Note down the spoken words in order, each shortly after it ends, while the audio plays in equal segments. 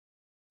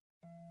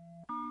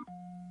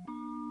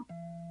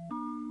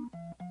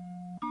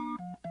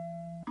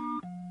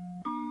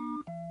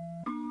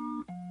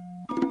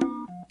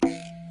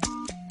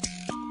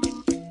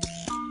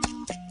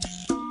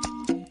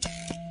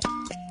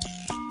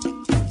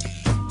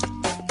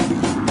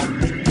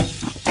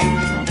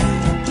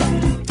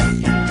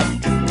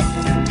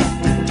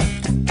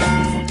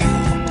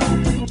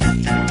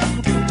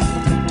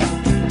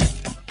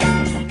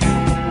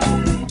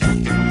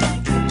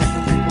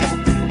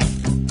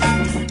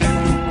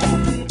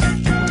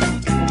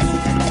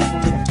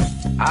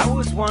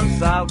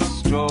once out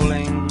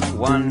strolling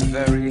one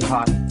very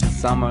hot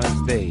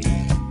summer's day,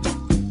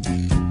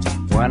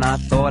 when I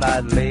thought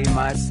I'd lay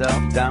myself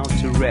down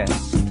to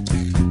rest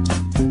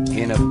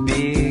in a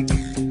big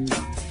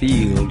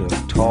field of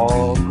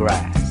tall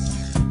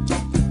grass.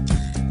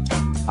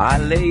 I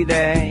lay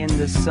there in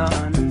the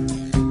sun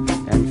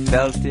and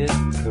felt it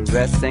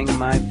caressing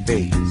my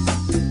face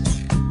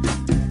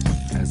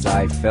as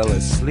I fell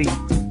asleep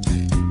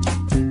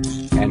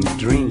and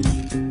dreamed.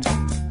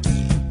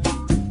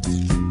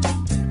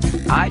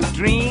 I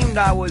dreamed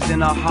I was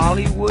in a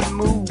Hollywood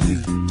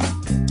movie,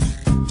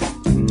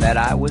 and that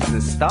I was the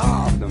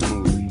star of the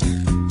movie.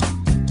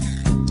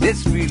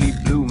 This really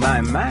blew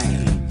my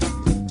mind,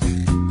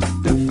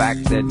 the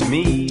fact that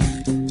me,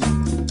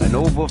 an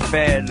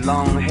overfed,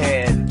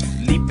 long-haired,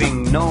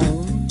 leaping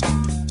gnome,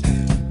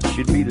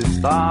 should be the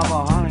star of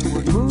a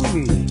Hollywood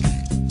movie.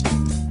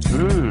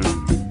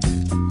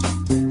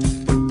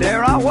 But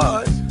there I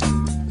was.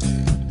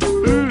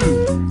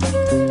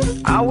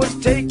 I was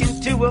taken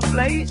to a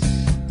place,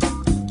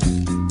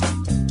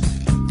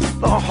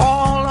 the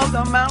Hall of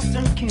the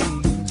Mountain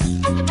King.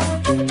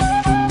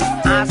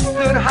 I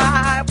stood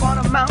high upon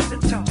a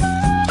mountain top,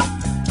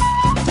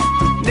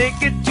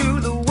 naked to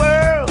the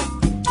world,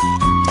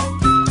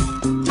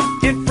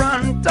 in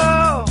front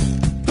of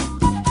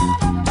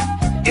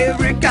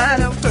every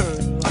kind of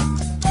girl.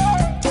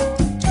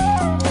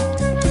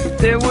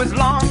 There was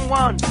long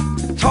ones,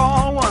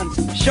 tall ones,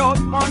 short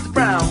ones,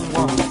 brown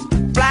ones,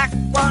 black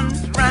ones,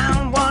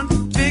 round ones,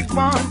 big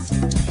ones,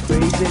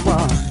 crazy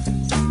ones.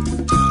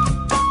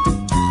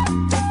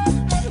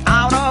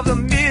 Out of the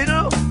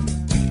middle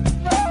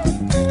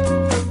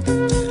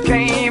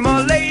came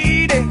a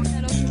lady.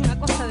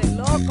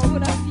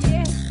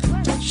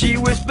 She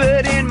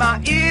whispered in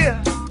my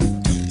ear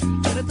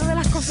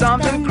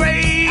something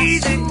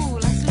crazy.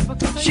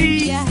 She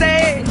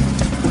said,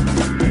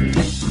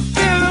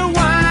 "Spill the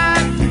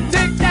wine,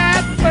 take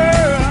that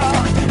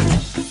pearl.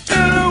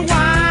 Spill the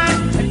wine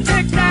and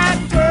take that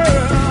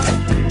pearl.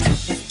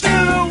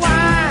 Spill the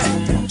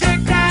wine,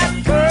 take that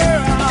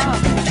pearl.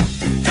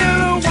 Spill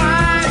the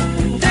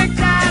wine, take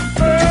that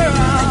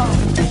pearl."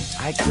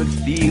 I could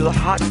feel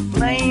hot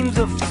flames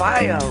of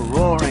fire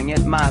roaring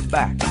at my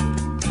back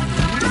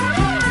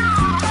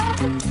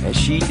as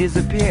she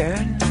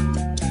disappeared,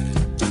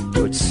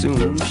 but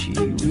soon she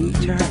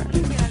returned.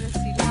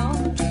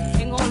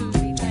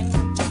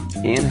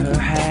 In her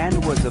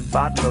hand was a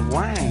bottle of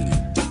wine,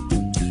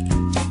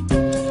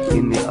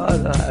 in the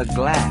other a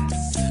glass.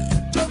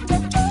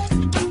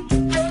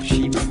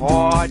 She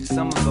poured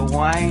some of the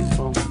wine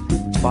from the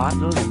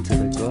bottle into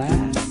the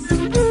glass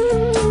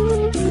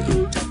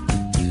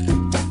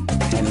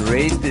and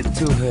raised it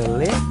to her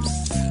lips.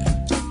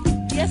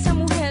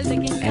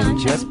 And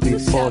just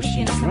before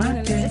she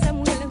drank it,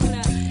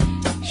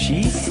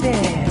 she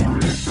said,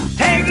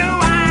 "Take the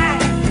wine."